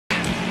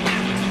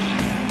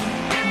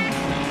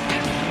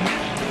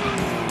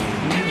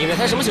你那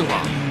台什么情况？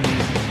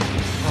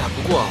哎呀，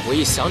不过我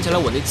一想起来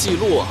我那记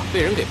录被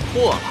人给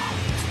破了，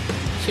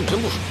心里真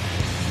不舒服。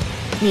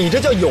你这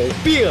叫有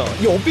病，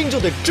有病就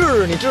得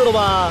治，你知道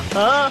吧？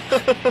啊，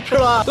是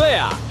吧？对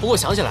呀，不过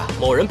想起来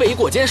某人被一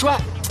过肩摔，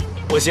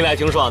我心里还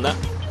挺爽的。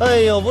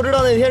哎呦，不知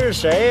道那天是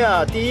谁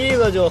呀，第一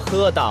个就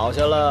喝倒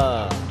下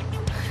了。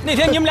那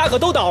天你们俩可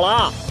都倒了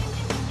啊！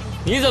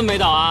你怎么没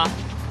倒啊？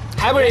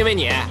还不是因为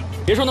你？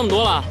别说那么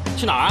多了，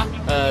去哪儿啊？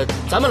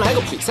咱们来个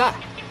比赛，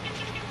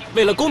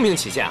为了公平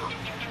起见啊，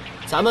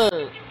咱们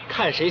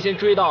看谁先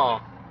追到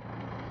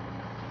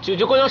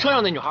就公交车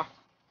上那女孩。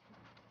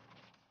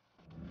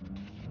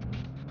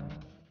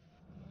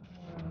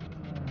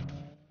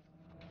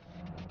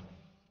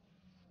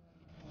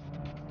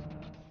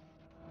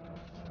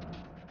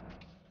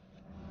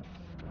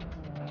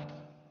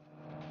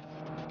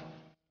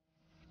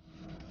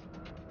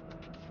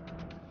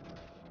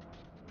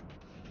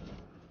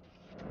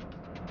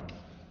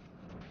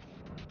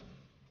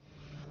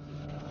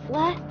喂，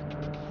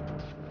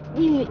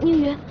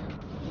宁宇，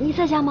你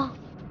在家吗？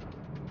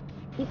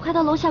你快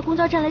到楼下公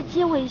交站来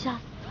接我一下。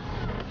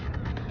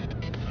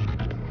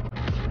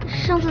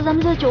上次咱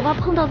们在酒吧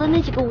碰到的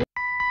那几个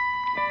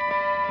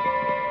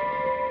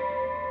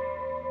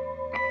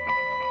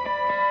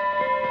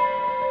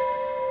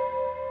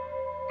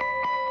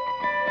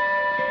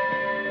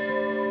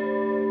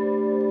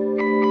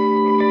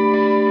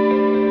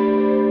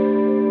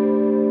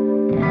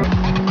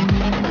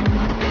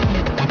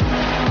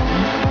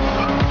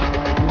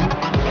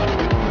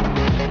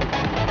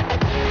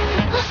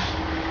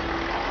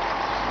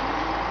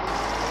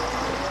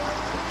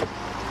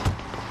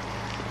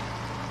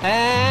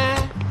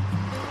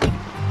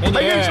还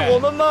认识我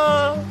们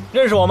吗？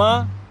认识我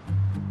吗？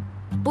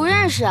不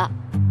认识。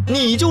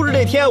你就是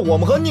那天我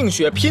们和宁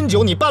雪拼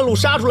酒，你半路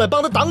杀出来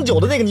帮他挡酒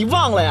的那个，你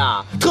忘了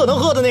呀？特能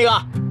喝的那个。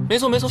没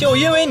错。就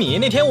因为你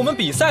那天我们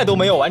比赛都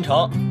没有完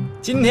成，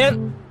今天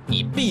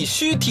你必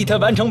须替他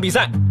完成比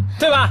赛，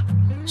对吧？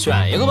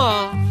选一个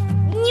吧。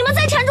你们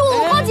再缠着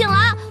我，我报警了！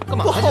干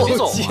嘛还别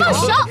走？放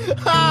手！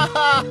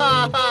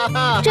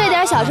这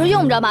点小事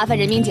用不着麻烦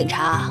人民警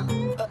察，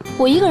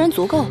我一个人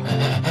足够了。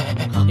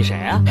你谁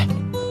呀？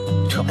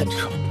撤！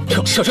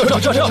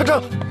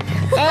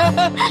哎，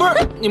不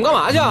是，你们干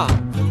嘛去啊？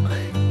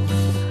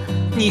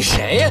你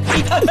谁呀？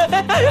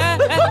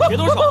别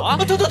动手啊！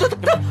对，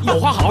有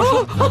话好好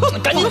说，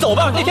赶紧走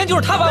吧。那天就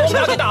是他把我们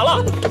俩给打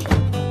了。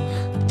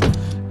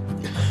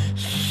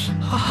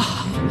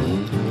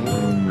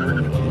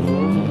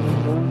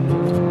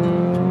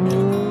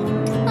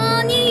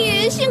啊，宁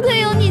宇，幸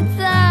亏有你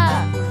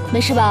在。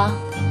没事吧？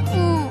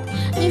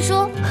你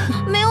说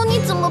没有你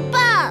怎么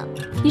办？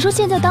你说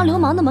现在当流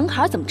氓的门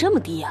槛怎么这么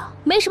低啊？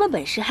没什么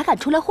本事还敢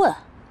出来混？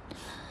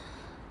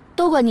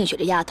都怪宁雪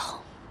这丫头，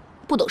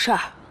不懂事儿，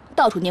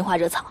到处拈花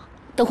惹草。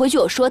等回去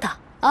我说她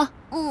啊。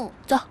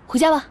走，回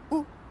家吧。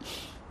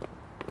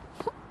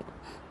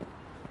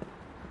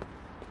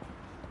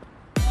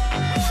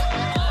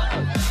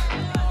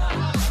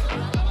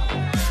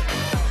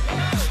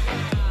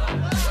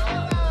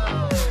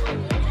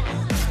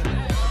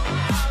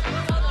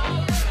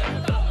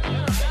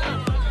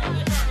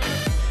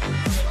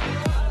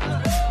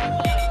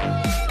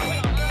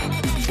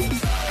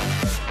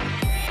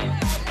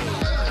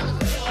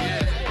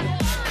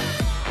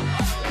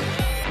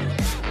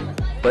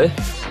喂，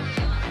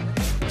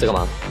在干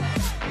嘛？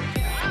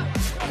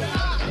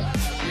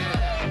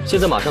现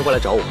在马上过来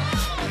找我，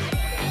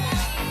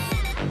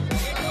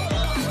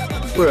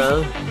不然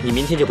你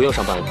明天就不用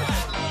上班了。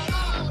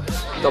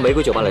到玫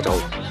瑰酒吧来找我。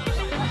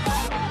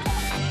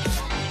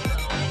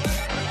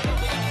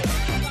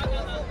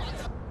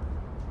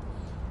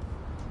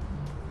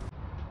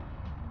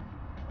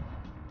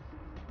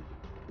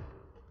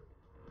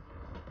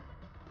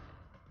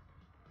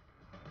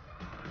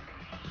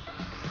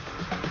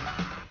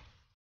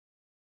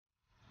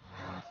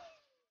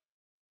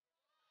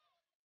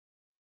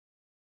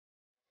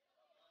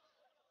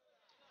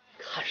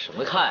看什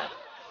么看呀？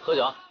喝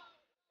酒。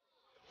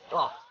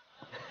哦，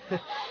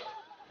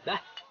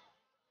来。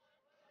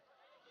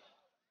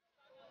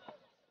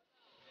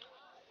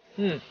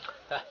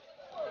来。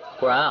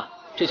果然啊，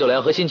这酒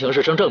量和心情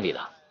是成正比的。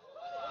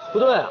不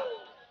对啊，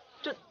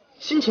这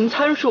心情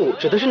参数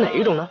指的是哪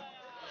一种呢？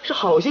是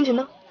好心情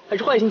呢，还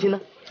是坏心情呢？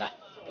哎，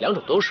两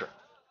种都是。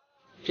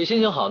这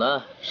心情好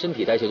呢，身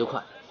体代谢就快，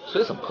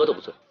所以怎么喝都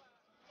不醉。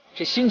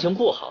这心情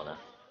不好呢，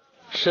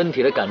身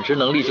体的感知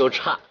能力就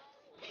差。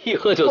一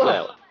喝就醉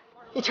了。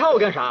你掐我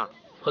干啥？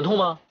很痛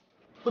吗？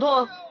不痛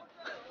啊。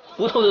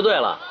不痛就对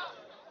了。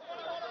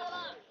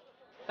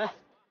哎，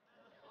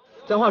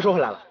咱话说回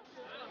来了，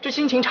这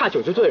心情差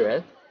酒就醉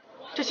人，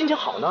这心情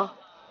好呢，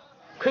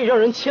可以让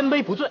人千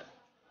杯不醉。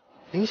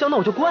林香，那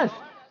我就灌死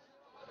你。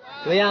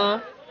怎么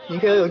样？你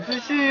可要有自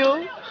信哟。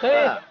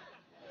嘿，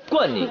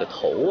灌你个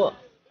头啊！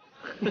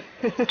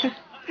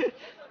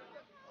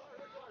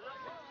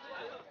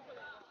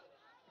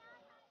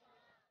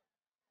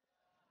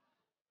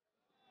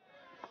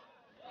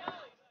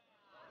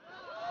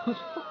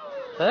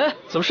哎，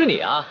怎么是你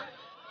啊？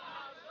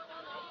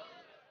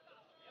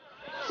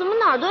怎么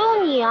哪儿都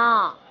有你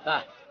啊？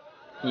哎，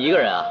你一个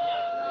人啊？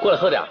过来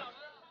喝点。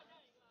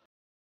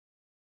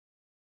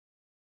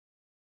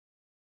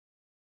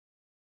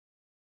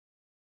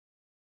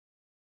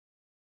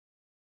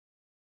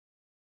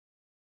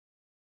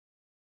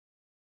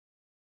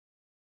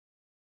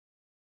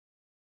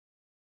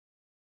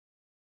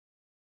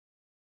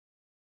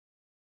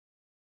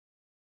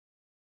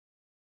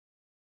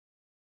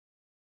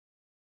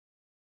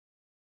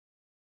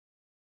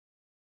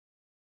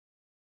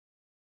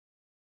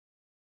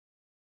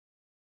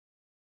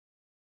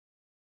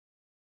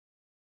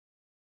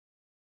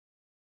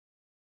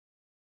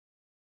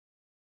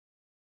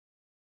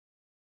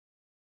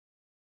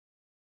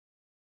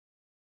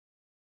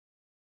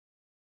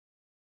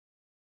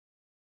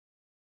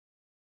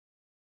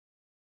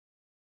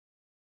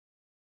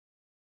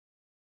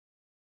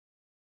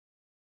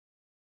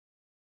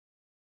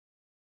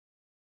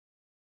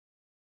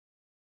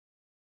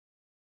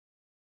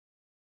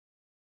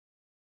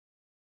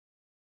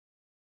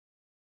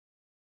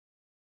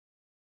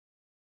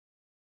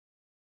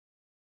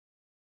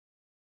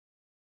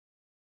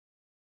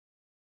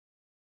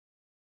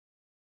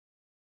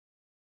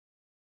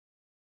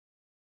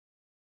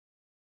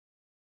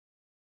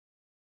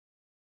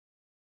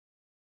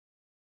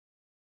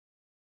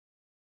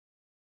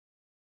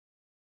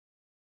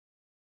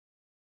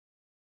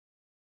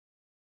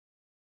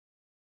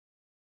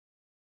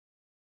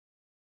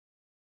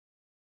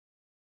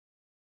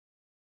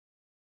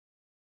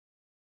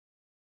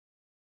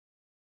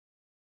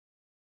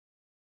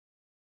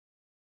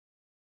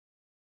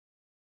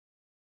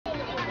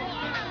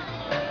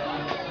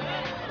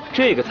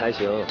这个才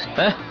行。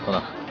哎，等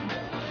等，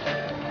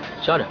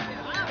加点。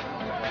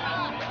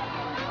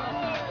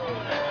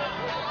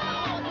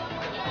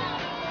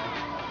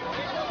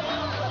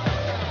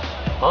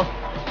好，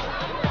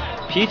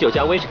啤酒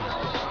加威士忌。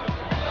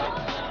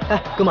哎，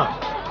哥们儿，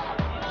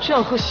这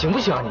样喝行不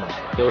行啊？你们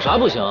有啥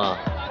不行啊？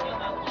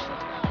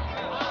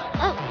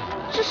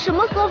这什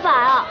么喝法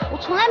啊？我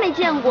从来没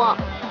见过。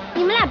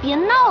你们俩别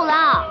闹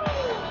了。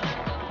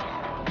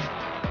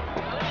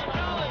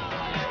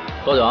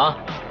多久啊？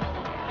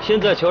现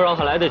在求饶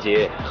还来得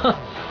及。哼，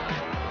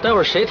待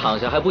会儿谁躺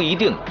下还不一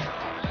定呢。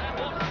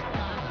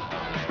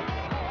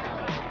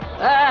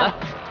哎，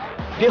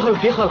别喝了，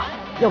别喝了，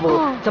要不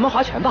咱们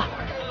划拳吧？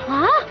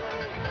啊？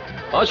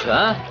划拳？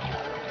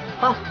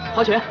啊，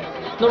划拳？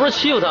那不是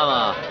欺负他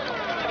吗？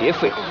别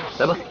废话，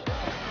来吧。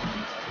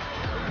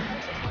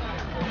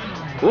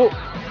5、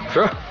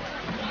10，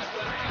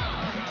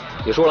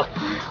别输了。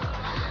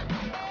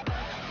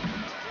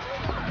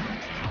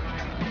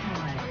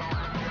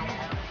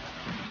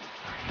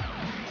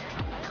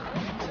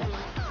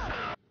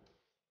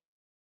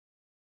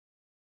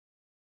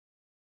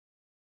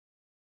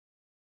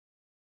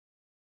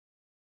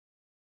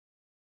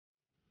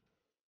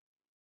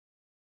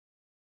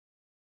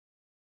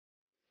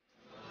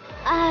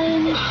哎，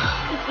你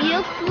别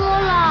喝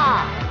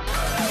了，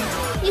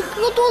你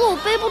喝多了我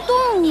背不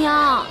动你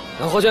啊！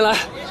让花轩来，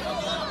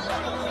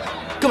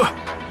哥们儿，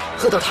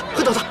喝到他，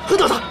喝到他，喝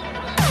到他！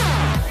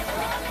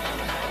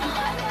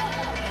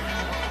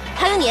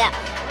还有你，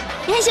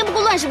你还嫌不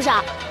够乱是不是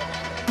啊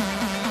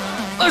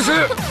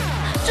20，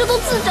这都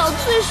自找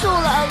罪受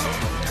来了。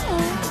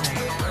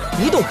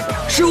你懂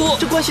什么呀？15，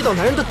这关系到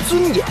男人的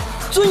尊严，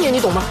尊严你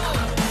懂吗？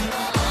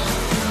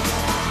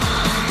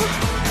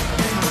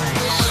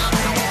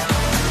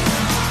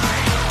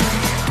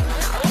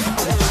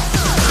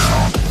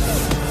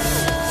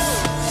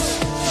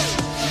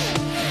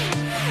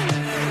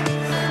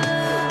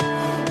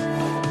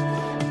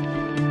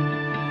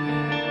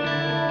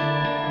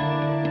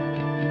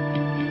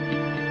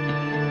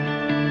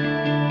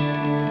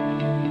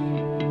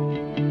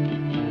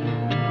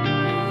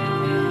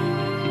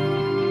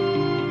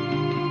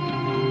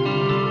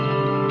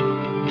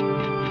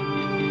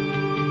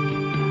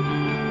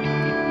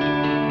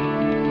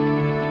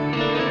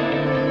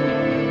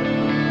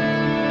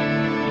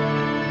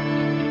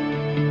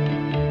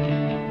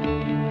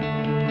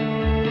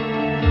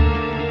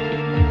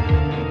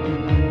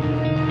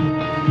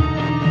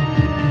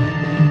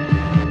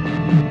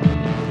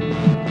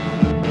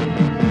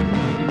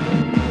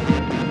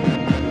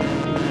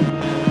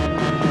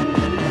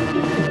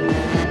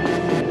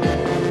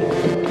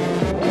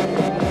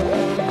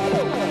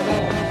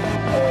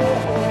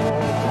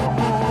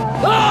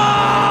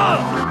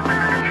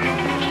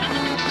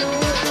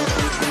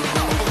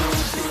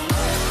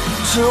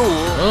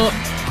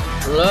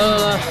来，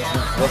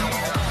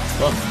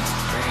走。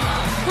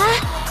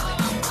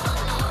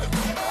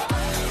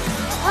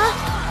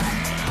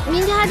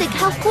明天还得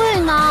开会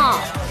呢，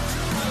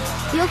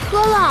别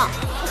喝了。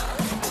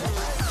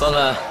放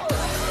开，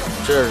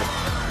这是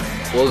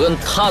我跟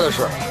他的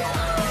事儿。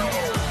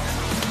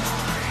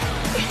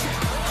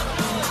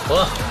走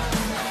了。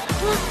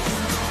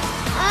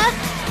哎，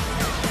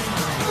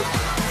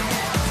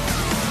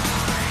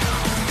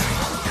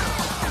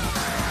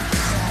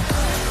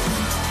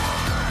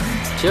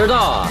接着倒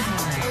啊！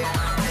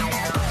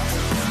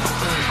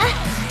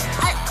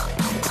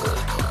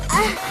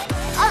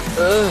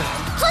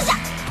坐下，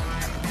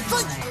坐。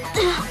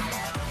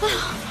哎呀，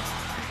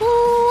喂，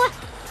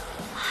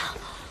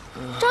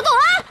找到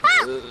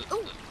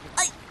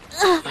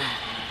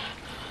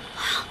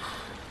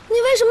你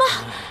为什么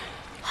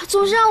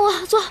总是让我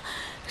做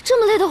这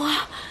么累的活？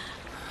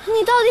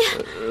你到底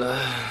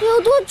有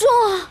多重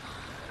啊？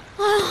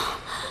哎呀！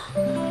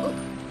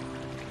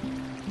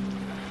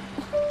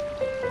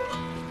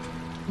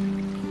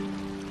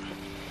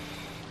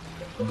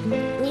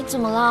你怎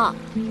么了？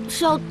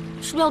是不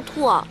是要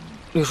吐啊？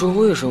你说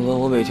为什么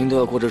我每天都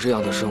要过着这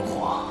样的生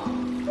活？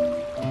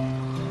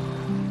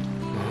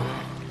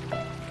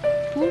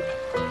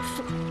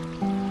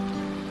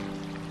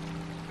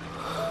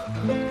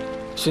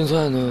现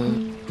在呢，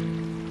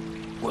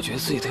我觉得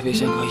自己特别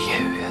像个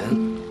演员，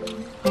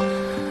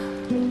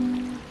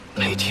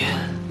每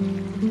天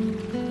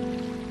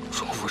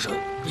重复着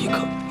一个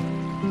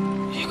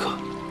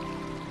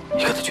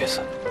的角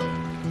色。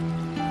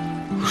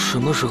我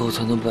什么时候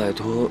才能摆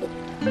脱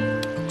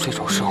这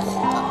种生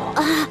活？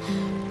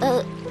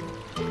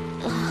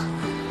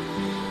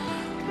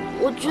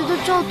我觉得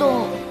赵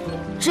董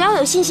只要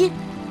有信心。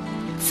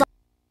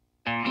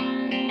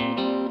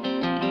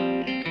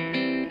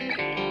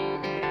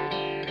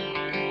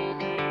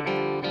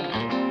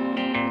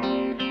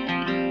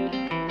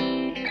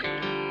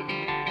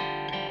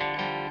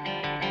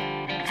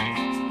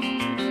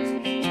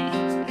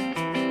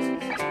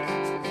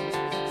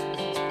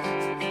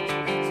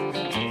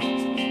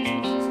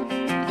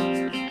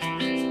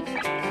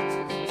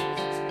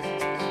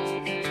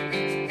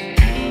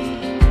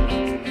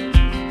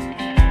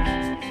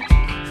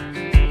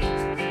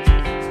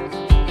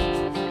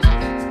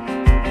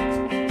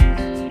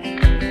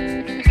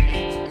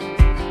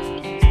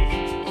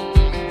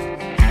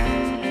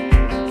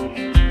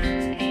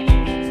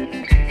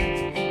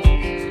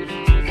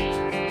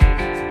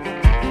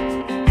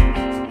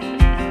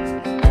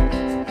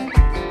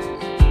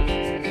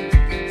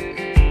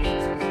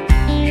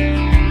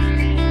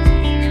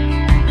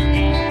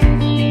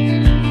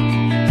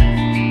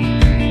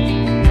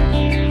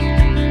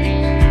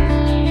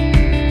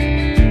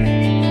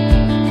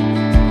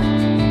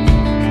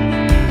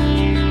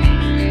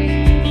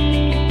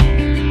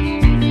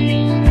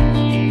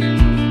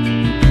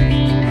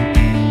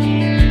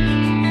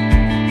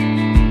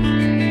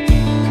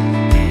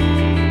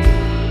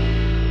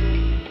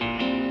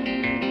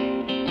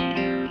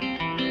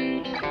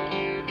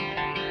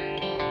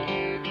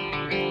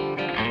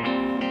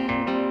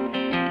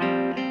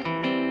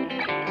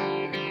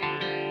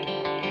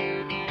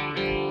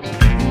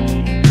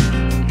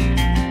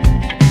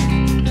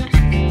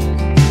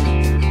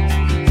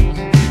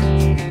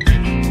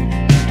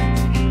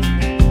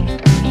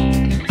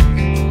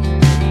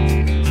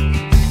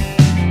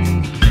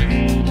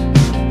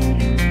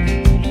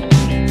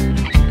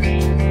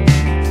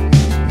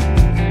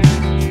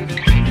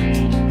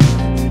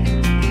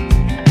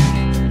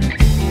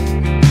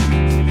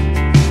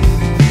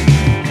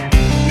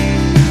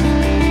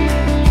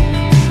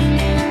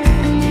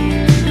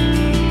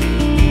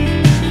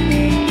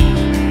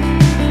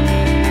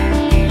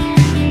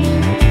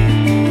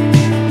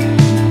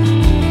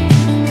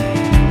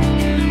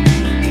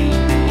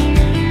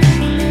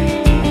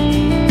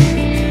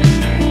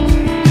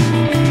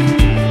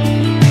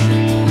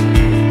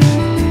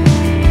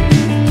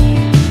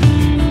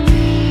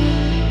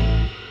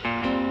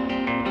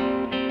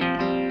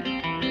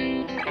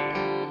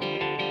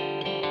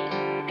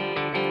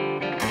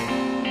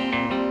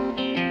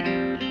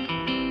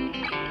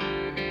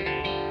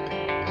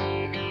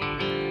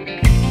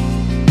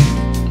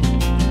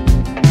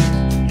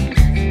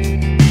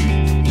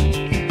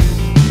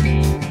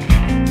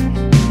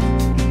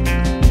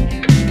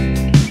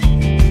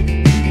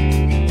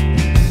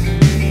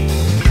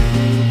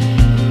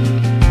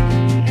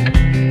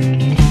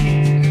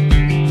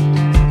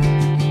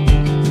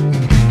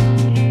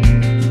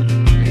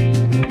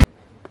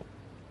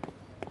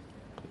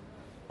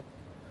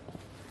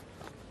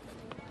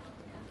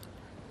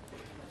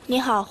你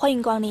好，欢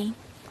迎光临。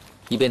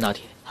一杯拿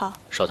铁。好。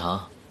少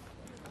糖。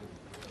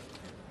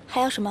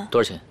还要什么？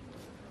多少钱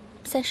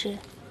？30。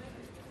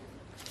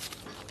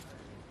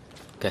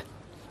给。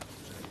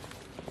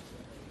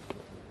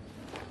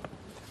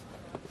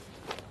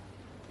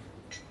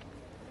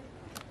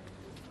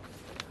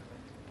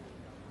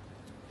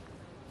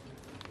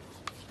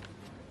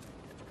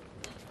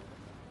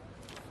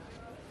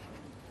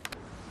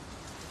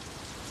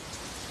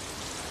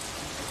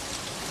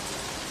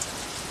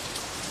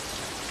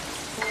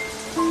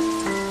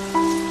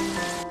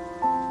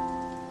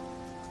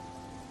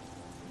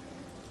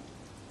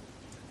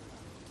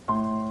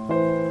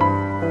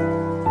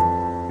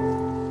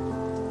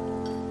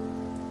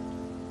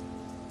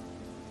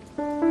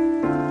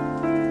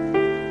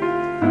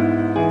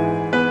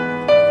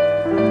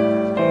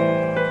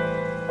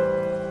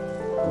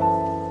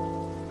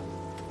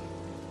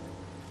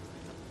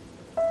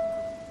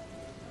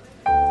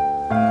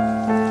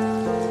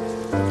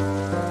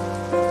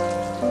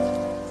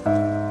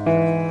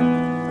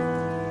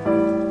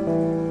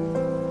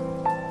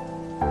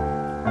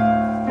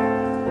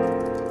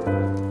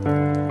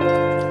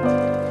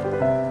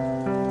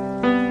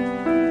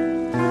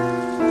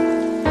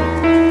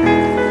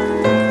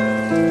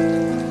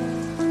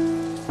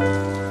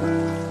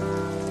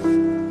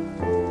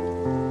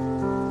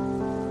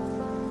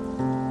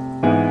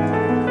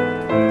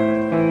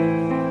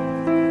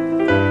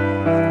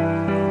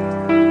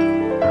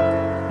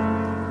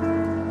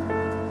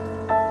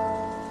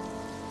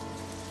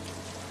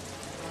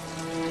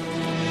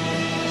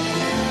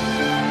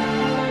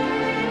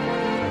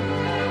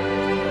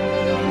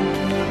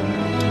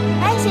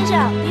先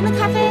生，您的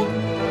咖啡。